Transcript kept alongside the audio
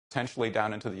potentially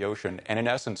down into the ocean and, in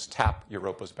essence, tap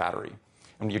Europa's battery.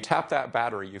 And when you tap that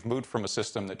battery, you've moved from a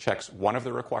system that checks one of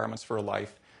the requirements for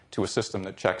life to a system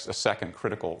that checks a second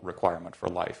critical requirement for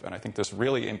life. And I think this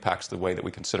really impacts the way that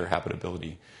we consider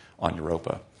habitability on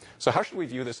Europa. So how should we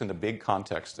view this in the big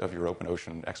context of European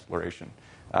ocean exploration?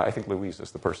 I think Louise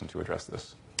is the person to address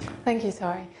this. Thank you,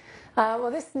 Sari.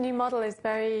 Well, this new model is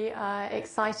very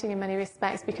exciting in many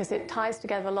respects because it ties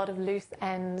together a lot of loose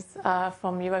ends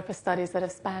from Europa studies that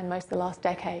have spanned most of the last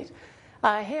decade.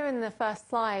 Here in the first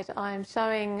slide, I'm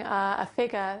showing a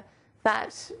figure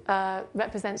that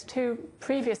represents two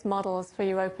previous models for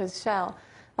Europa's shell.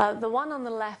 The one on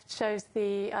the left shows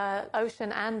the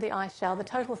ocean and the ice shell. The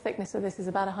total thickness of this is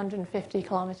about 150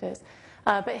 kilometers.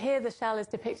 But here the shell is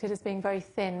depicted as being very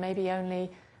thin, maybe only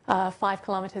 5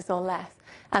 kilometers or less.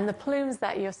 And the plumes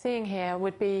that you're seeing here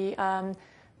would be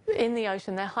in the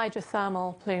ocean. They're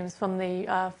hydrothermal plumes from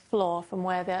the floor, from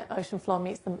where the ocean floor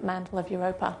meets the mantle of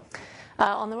Europa.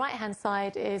 On the right-hand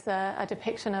side is a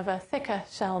depiction of a thicker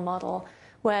shell model,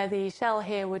 where the shell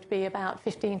here would be about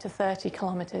 15 to 30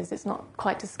 kilometers. It's not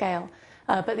quite to scale.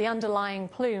 But the underlying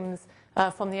plumes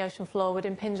from the ocean floor would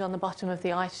impinge on the bottom of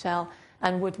the ice shell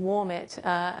and would warm it,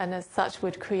 and as such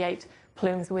would create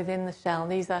plumes within the shell.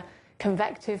 These are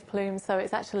convective plumes, so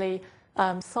it's actually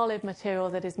solid material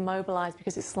that is mobilized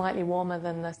because it's slightly warmer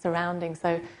than the surrounding.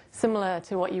 So similar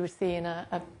to what you would see in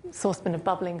a saucepan of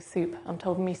bubbling soup. I'm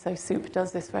told miso soup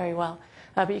does this very well.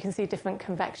 But you can see different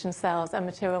convection cells, and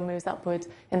material moves upwards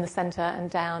in the center and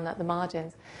down at the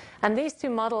margins. And these two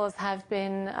models have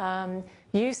been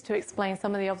used to explain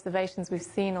some of the observations we've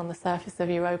seen on the surface of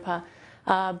Europa.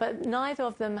 But neither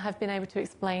of them have been able to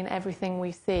explain everything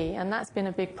we see, and that's been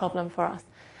a big problem for us.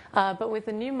 But with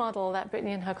the new model that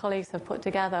Brittany and her colleagues have put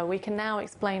together, we can now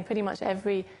explain pretty much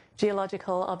every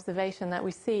geological observation that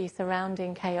we see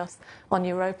surrounding chaos on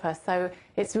Europa. So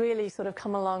it's really sort of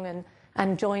come along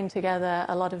and joined together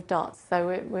a lot of dots.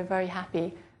 So we're very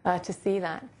happy to see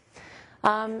that.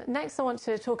 Next, I want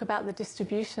to talk about the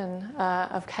distribution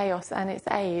of chaos and its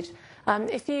age.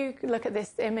 If you look at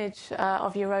this image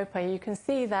of Europa, you can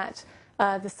see that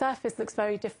the surface looks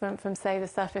very different from, say, the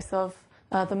surface of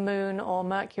the Moon or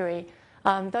Mercury.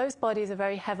 Those bodies are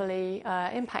very heavily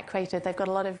impact cratered. They've got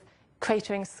a lot of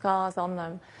cratering scars on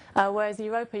them, whereas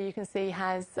Europa, you can see,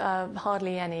 has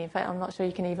hardly any. In fact, I'm not sure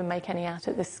you can even make any out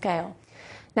at this scale.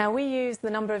 Now, we use the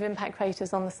number of impact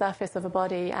craters on the surface of a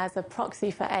body as a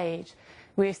proxy for age.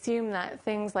 We assume that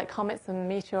things like comets and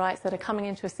meteorites that are coming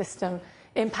into a system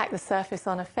impact the surface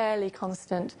on a fairly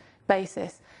constant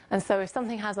basis. And so if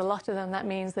something has a lot of them, that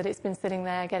means that it's been sitting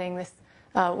there getting this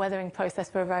weathering process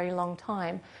for a very long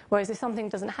time. Whereas if something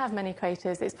doesn't have many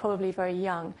craters, it's probably very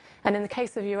young. And in the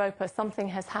case of Europa, something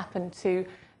has happened to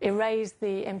erase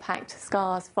the impact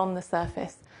scars from the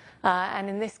surface. And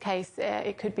in this case,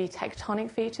 it could be tectonic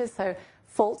features, so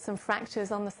faults and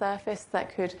fractures on the surface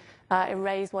that could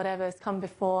erase whatever's come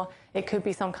before. It could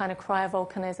be some kind of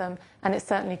cryovolcanism, and it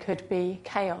certainly could be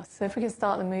chaos. So if we can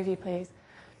start the movie, please.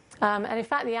 And in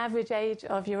fact, the average age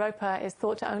of Europa is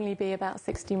thought to only be about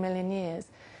 60 million years.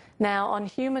 Now, on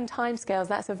human timescales,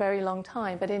 that's a very long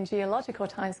time, but in geological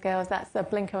timescales, that's a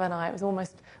blink of an eye. It was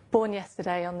almost born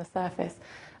yesterday on the surface.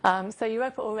 So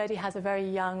Europa already has a very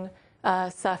young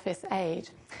surface age.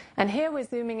 And here we're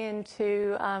zooming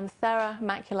into Thera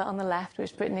macula on the left,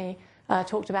 which Brittany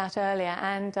talked about earlier,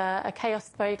 and a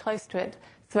chaos very close to it,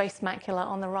 Thrace macula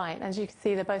on the right. As you can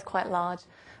see, they're both quite large.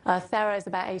 Thera is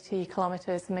about 80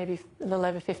 kilometers, maybe a little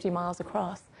over 50 miles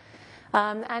across.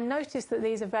 And notice that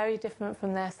these are very different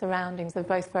from their surroundings. They're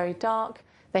both very dark.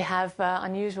 They have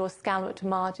unusual scalloped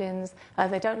margins.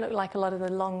 They don't look like a lot of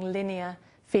the long linear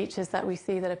features that we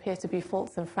see that appear to be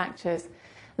faults and fractures.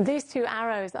 These two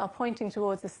arrows are pointing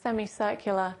towards a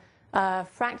semicircular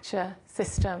fracture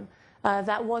system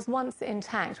that was once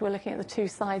intact. We're looking at the two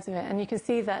sides of it. And you can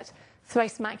see that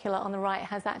Thrace macula on the right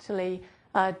has actually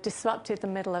disrupted the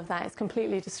middle of that. It's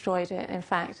completely destroyed it, in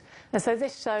fact. And so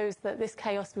this shows that this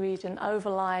chaos region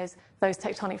overlies those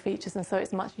tectonic features, and so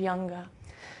it's much younger.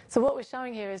 So what we're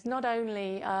showing here is not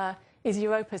only is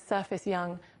Europa's surface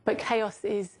young, but chaos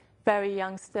is very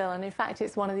young still. And in fact,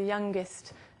 it's one of the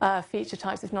youngest feature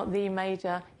types, if not the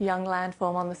major young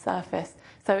landform on the surface.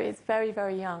 So it's very,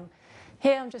 very young.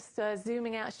 Here I'm just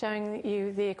zooming out, showing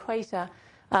you the equator.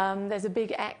 There's a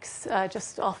big X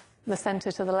just off the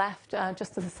center to the left.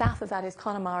 Just to the south of that is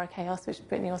Connemara chaos, which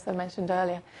Brittany also mentioned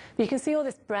earlier. But you can see all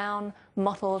this brown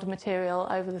mottled material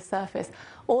over the surface.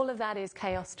 All of that is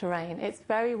chaos terrain. It's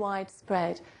very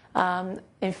widespread.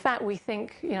 In fact, we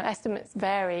think, estimates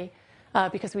vary,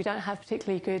 because we don't have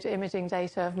particularly good imaging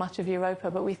data of much of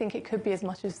Europa, but we think it could be as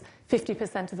much as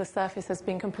 50% of the surface has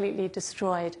been completely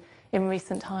destroyed in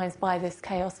recent times by this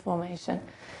chaos formation.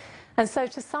 And so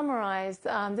to summarize,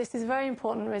 this is a very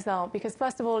important result because,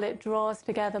 first of all, it draws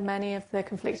together many of the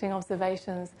conflicting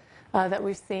observations that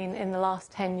we've seen in the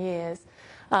last 10 years.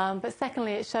 But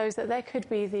secondly, it shows that there could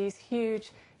be these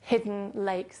huge hidden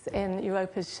lakes in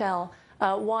Europa's shell,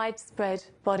 widespread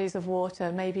bodies of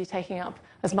water, maybe taking up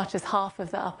as much as half of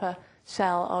the upper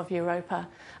shell of Europa.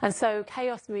 And so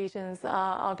chaos regions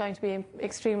are going to be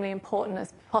extremely important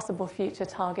as possible future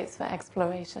targets for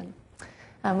exploration.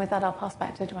 And with that, I'll pass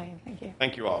back to Dwayne. Thank you.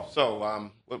 Thank you all. So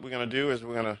what we're going to do is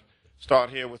we're going to start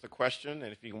here with a question,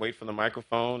 and if you can wait for the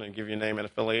microphone and give your name and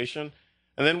affiliation,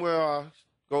 and then we'll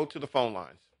go to the phone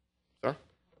lines. Sir?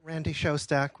 Randy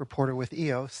Shostak, reporter with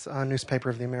EOS, newspaper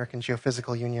of the American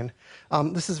Geophysical Union.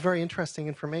 This is very interesting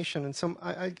information, and so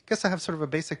I guess I have sort of a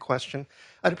basic question.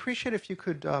 I'd appreciate if you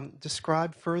could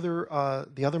describe further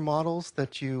the other models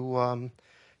that you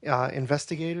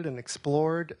investigated and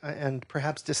explored and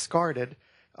perhaps discarded.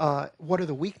 What are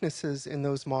the weaknesses in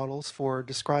those models for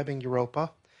describing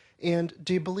Europa? And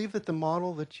do you believe that the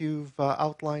model that you've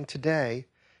outlined today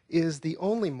is the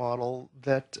only model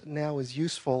that now is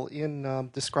useful in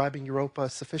describing Europa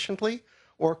sufficiently,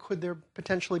 or could there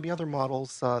potentially be other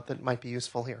models that might be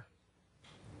useful here?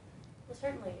 Well,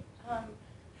 certainly.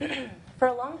 For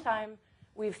a long time,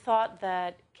 we've thought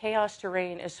that chaos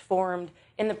terrain is formed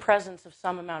in the presence of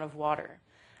some amount of water.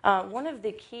 One of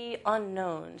the key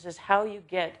unknowns is how you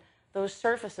get those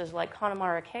surfaces like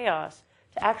Connemara chaos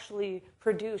to actually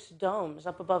produce domes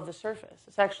up above the surface.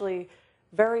 It's actually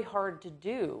very hard to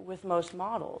do with most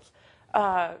models.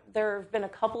 There have been a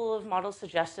couple of models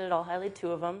suggested. I'll highlight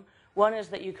two of them. One is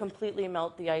that you completely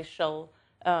melt the ice shell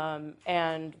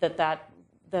and that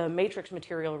the matrix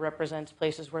material represents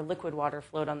places where liquid water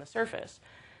flowed on the surface.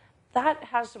 That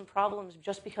has some problems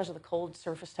just because of the cold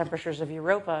surface temperatures of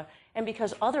Europa and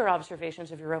because other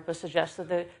observations of Europa suggest that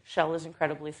the shell is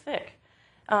incredibly thick.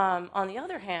 On the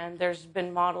other hand, there's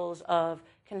been models of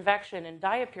convection and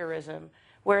diapurism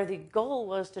where the goal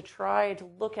was to try to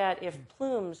look at if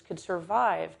plumes could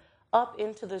survive up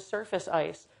into the surface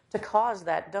ice to cause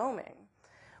that doming.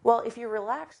 Well, if you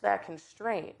relax that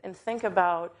constraint and think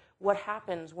about what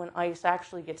happens when ice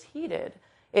actually gets heated,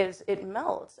 is it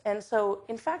melts. And so,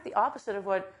 in fact, the opposite of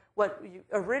what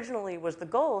originally was the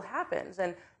goal happens,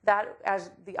 and that as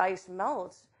the ice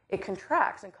melts, it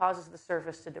contracts and causes the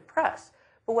surface to depress.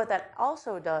 But what that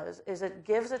also does is it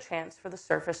gives a chance for the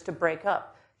surface to break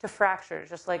up, to fracture,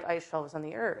 just like ice shelves on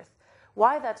the Earth.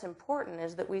 Why that's important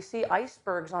is that we see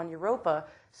icebergs on Europa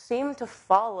seem to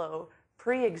follow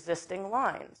pre-existing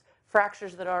lines,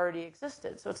 fractures that already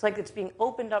existed. So it's like it's being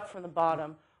opened up from the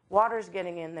bottom, water's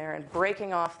getting in there and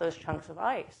breaking off those chunks of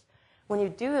ice. When you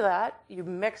do that, you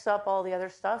mix up all the other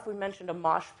stuff. We mentioned a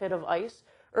mosh pit of ice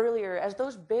earlier. As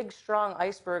those big, strong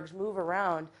icebergs move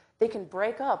around, they can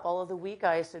break up all of the weak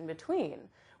ice in between,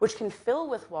 which can fill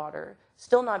with water,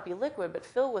 still not be liquid, but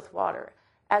fill with water.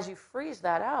 As you freeze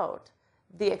that out,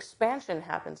 the expansion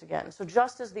happens again. So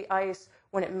just as the ice,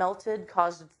 when it melted,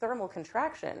 caused thermal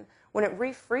contraction, when it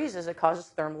refreezes, it causes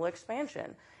thermal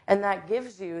expansion. And that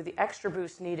gives you the extra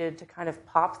boost needed to kind of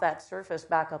pop that surface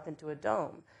back up into a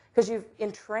dome, because you've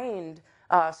entrained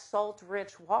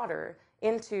salt-rich water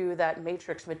into that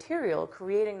matrix material,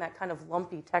 creating that kind of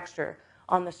lumpy texture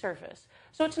on the surface.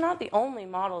 So it's not the only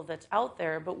model that's out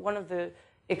there, but one of the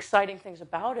exciting things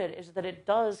about it is that it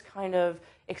does kind of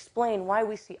explain why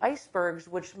we see icebergs,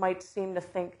 which might seem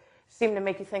to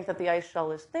make you think that the ice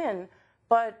shell is thin,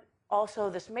 but also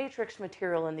this matrix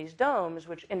material in these domes,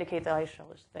 which indicate the ice shell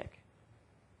is thick.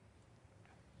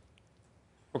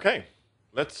 Okay,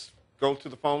 let's go to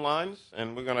the phone lines,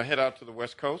 and we're going to head out to the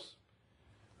West Coast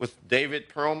with David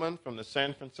Perlman from the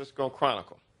San Francisco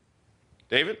Chronicle.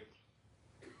 David?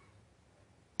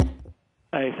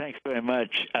 Hey, thanks very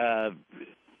much.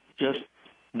 Just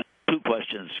two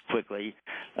questions quickly.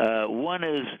 One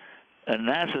is,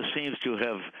 NASA seems to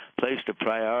have placed a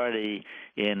priority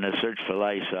in the search for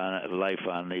life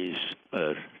on these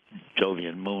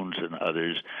Jovian moons and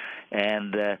others,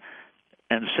 and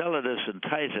Enceladus and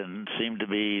Titan seem to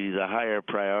be the higher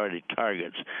priority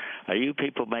targets. Are you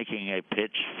people making a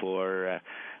pitch for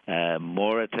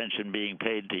more attention being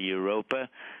paid to Europa?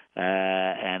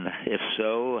 And if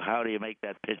so, how do you make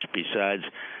that pitch besides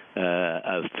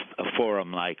a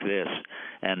forum like this?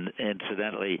 And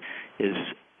incidentally, is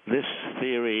this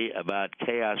theory about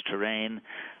chaos terrain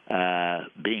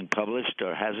being published,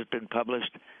 or has it been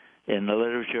published in the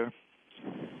literature?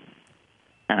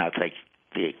 And I'll take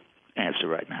the answer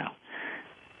right now.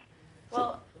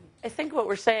 Well, I think what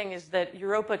we're saying is that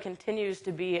Europa continues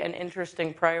to be an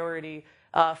interesting priority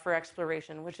for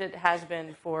exploration, which it has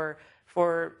been for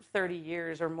 30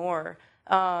 years or more.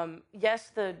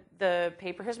 Yes, the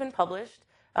paper has been published.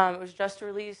 It was just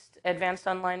released, advanced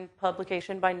online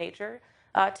publication by Nature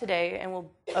today, and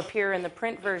will appear in the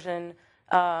print version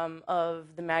of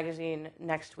the magazine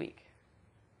next week.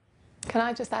 Can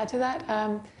I just add to that?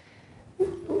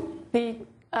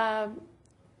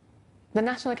 The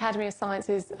National Academy of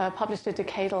Sciences published a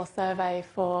decadal survey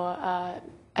for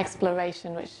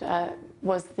exploration, which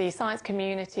was the science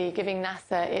community giving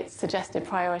NASA its suggested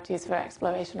priorities for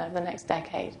exploration over the next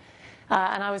decade.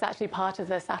 And I was actually part of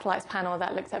the satellites panel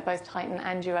that looked at both Titan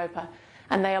and Europa,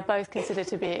 and they are both considered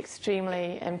to be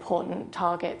extremely important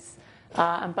targets,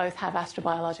 and both have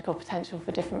astrobiological potential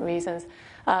for different reasons.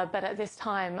 But at this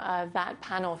time, that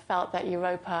panel felt that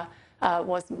Europa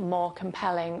was more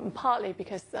compelling, partly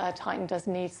because Titan does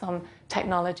need some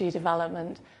technology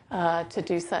development to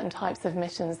do certain types of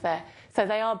missions there. So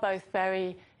they are both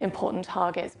very important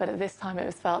targets, but at this time it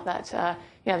was felt that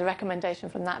the recommendation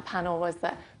from that panel was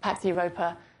that perhaps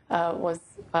Europa was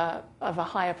of a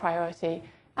higher priority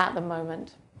at the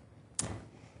moment.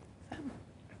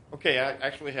 Okay, I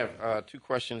actually have two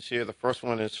questions here. The first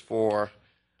one is for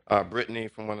Brittany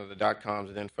from one of the .coms,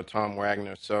 and then for Tom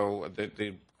Wagner. So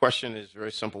the question is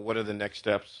very simple. What are the next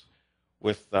steps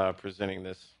with presenting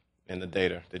this and the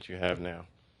data that you have now?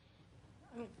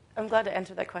 I'm glad to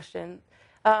answer that question.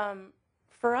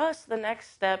 For us, the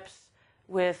next steps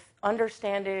with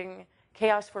understanding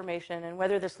chaos formation and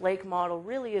whether this lake model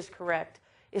really is correct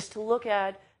is to look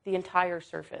at the entire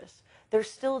surface. There's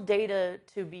still data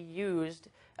to be used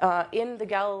in the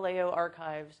Galileo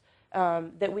archives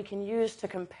that we can use to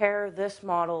compare this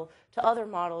model to other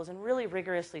models and really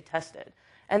rigorously test it.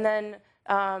 And then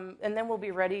we'll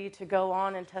be ready to go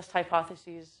on and test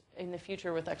hypotheses in the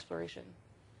future with exploration.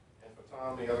 And for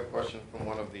Tom, the other question from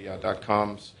one of the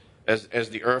 .coms, as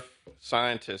the Earth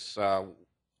scientist,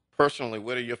 personally,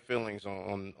 what are your feelings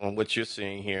on what you're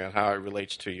seeing here and how it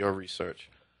relates to your research?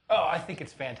 Oh, I think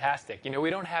it's fantastic. You know, we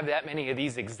don't have that many of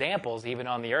these examples even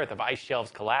on the Earth of ice shelves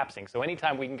collapsing. So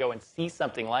anytime we can go and see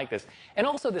something like this, and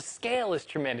also the scale is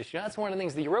tremendous. You know, that's one of the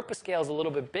things. The Europa scale is a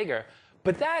little bit bigger,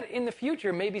 but that in the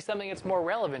future may be something that's more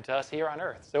relevant to us here on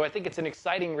Earth. So I think it's an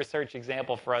exciting research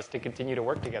example for us to continue to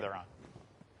work together on.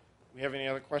 We have any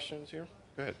other questions here?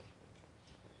 Go ahead.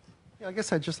 Yeah, I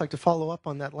guess I'd just like to follow up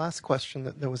on that last question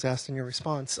that was asked in your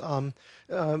response.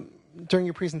 During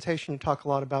your presentation, you talk a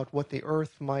lot about what the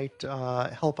Earth might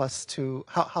help us to,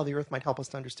 how the Earth might help us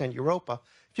to understand Europa.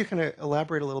 If you can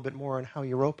elaborate a little bit more on how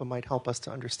Europa might help us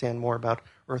to understand more about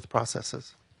Earth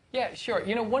processes. Yeah, sure.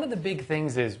 You know, one of the big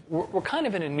things is we're kind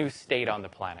of in a new state on the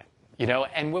planet, you know,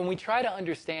 and when we try to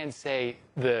understand, say,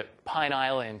 the Pine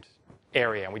Island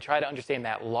area, and we try to understand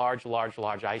that large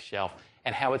ice shelf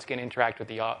and how it's going to interact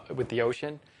with the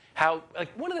ocean,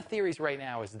 one of the theories right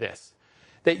now is this,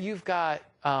 that you've got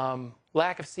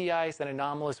lack of sea ice and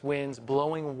anomalous winds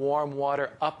blowing warm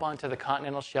water up onto the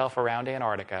continental shelf around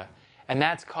Antarctica, and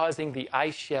that's causing the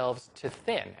ice shelves to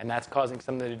thin, and that's causing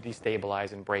some of them to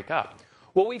destabilize and break up.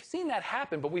 Well, we've seen that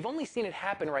happen, but we've only seen it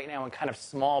happen right now in kind of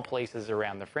small places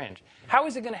around the fringe. How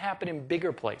is it going to happen in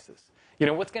bigger places? You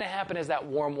know, what's going to happen as that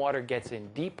warm water gets in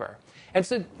deeper? And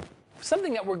so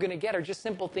something that we're going to get are just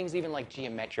simple things, even like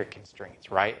geometric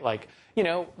constraints, right? Like, you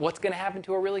know, what's going to happen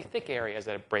to a really thick area as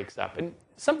it breaks up? And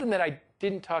something that I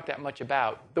didn't talk that much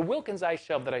about, the Wilkins ice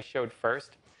shelf that I showed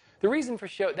first, the reason for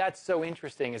that's so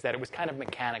interesting is that it was kind of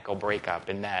mechanical breakup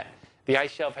in that the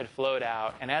ice shelf had flowed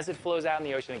out, and as it flows out in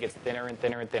the ocean, it gets thinner and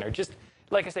thinner and thinner. Just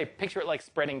like I say, picture it like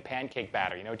spreading pancake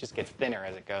batter. You know, it just gets thinner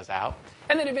as it goes out,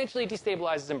 and then eventually it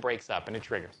destabilizes and breaks up, and it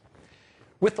triggers.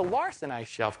 With the Larsen ice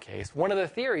shelf case, one of the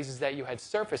theories is that you had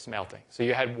surface melting. So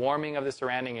you had warming of the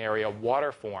surrounding area,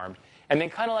 water formed, and then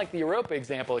kind of like the Europa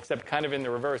example, except kind of in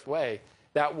the reverse way,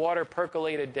 that water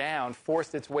percolated down,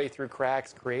 forced its way through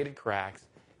cracks, created cracks,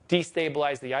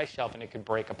 destabilized the ice shelf, and it could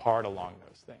break apart along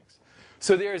those things.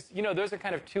 So there's, you know, those are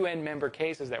kind of two end member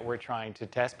cases that we're trying to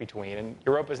test between, and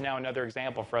Europa is now another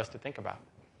example for us to think about.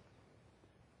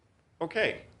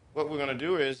 Okay. What we're going to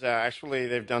do is, actually,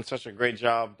 they've done such a great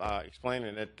job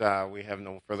explaining it. We have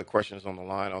no further questions on the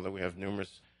line, although we have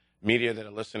numerous media that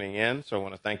are listening in. So I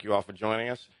want to thank you all for joining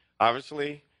us.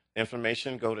 Obviously,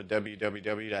 information, go to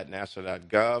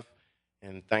www.nasa.gov.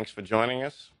 And thanks for joining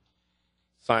us.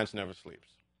 Science never sleeps.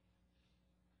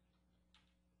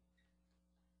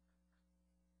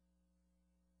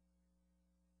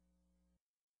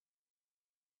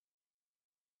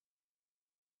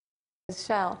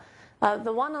 Shell.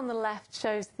 The one on the left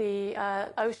shows the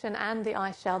ocean and the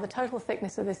ice shell. The total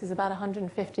thickness of this is about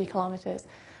 150 kilometers.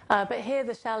 But here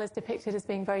the shell is depicted as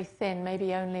being very thin,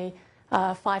 maybe only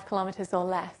 5 kilometers or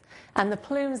less. And the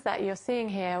plumes that you're seeing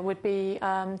here would be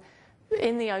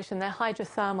in the ocean. They're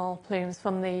hydrothermal plumes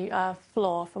from the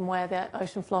floor, from where the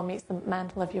ocean floor meets the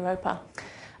mantle of Europa.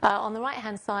 On the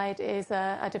right-hand side is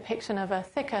a depiction of a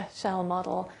thicker shell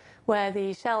model, where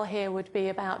the shell here would be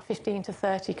about 15 to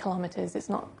 30 kilometers. It's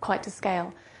not quite to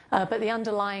scale. But the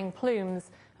underlying plumes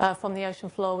from the ocean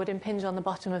floor would impinge on the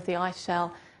bottom of the ice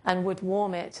shell and would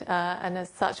warm it, and as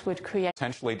such would create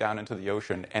potentially down into the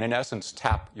ocean and in essence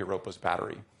tap Europa's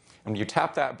battery. And when you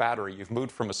tap that battery, you've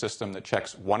moved from a system that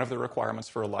checks one of the requirements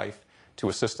for life to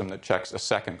a system that checks a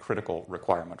second critical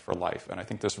requirement for life. And I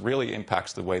think this really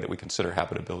impacts the way that we consider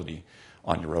habitability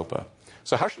on Europa.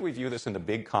 So how should we view this in the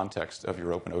big context of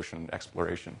European ocean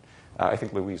exploration? I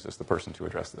think Louise is the person to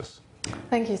address this.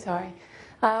 Thank you, Tori.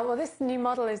 Well, this new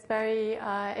model is very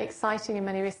exciting in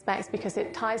many respects because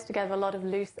it ties together a lot of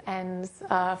loose ends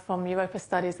from Europa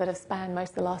studies that have spanned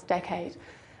most of the last decade.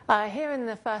 Here in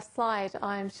the first slide,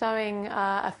 I'm showing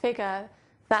a figure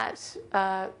that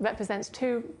represents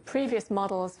two previous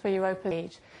models for Europa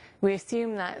age. We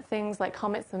assume that things like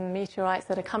comets and meteorites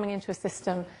that are coming into a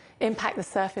system impact the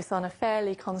surface on a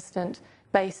fairly constant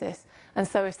basis. And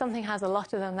so if something has a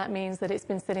lot of them, that means that it's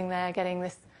been sitting there getting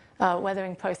this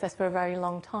weathering process for a very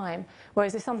long time.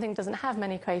 Whereas if something doesn't have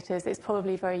many craters, it's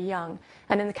probably very young.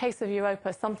 And in the case of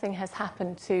Europa, something has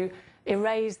happened to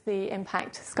erase the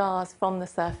impact scars from the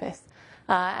surface.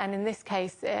 And in this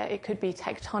case, it could be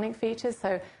tectonic features,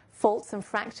 so faults and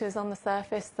fractures on the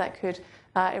surface that could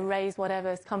erase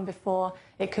whatever's come before.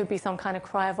 It could be some kind of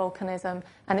cryovolcanism,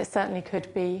 and it certainly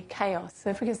could be chaos. So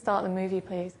if we can start the movie,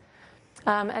 please.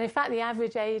 And in fact, the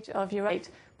average age of Europa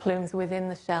plumes within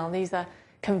the shell. These are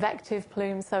convective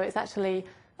plumes, so it's actually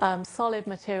solid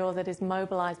material that is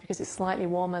mobilized because it's slightly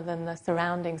warmer than the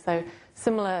surroundings. So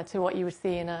similar to what you would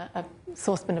see in a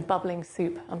saucepan of bubbling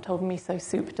soup. I'm told miso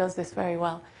soup does this very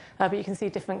well. But you can see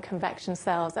different convection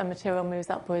cells, and material moves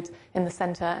upwards in the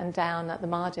center and down at the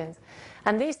margins.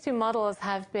 And these two models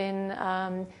have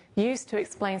been used to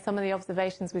explain some of the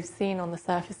observations we've seen on the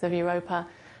surface of Europa.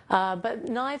 But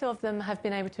neither of them have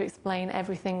been able to explain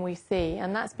everything we see,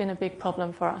 and that's been a big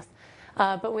problem for us.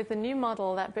 But with the new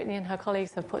model that Brittany and her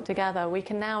colleagues have put together, we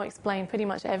can now explain pretty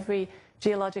much every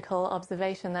geological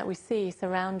observation that we see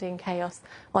surrounding chaos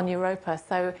on Europa.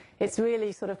 So it's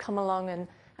really sort of come along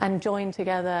and joined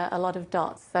together a lot of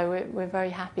dots. So we're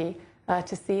very happy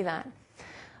to see that.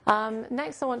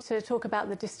 Next, I want to talk about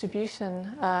the distribution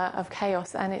of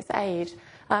chaos and its age.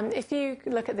 If you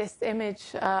look at this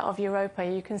image of Europa,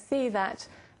 you can see that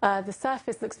the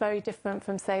surface looks very different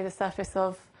from, say, the surface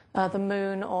of the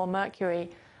Moon or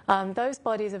Mercury. Those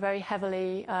bodies are very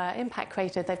heavily impact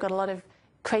cratered. They've got a lot of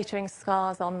cratering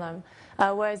scars on them.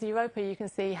 Whereas Europa, you can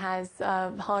see, has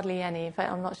hardly any. In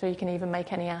fact, I'm not sure you can even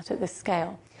make any out at this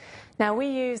scale. Now, we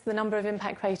use the number of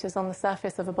impact craters on the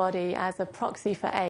surface of a body as a proxy for age.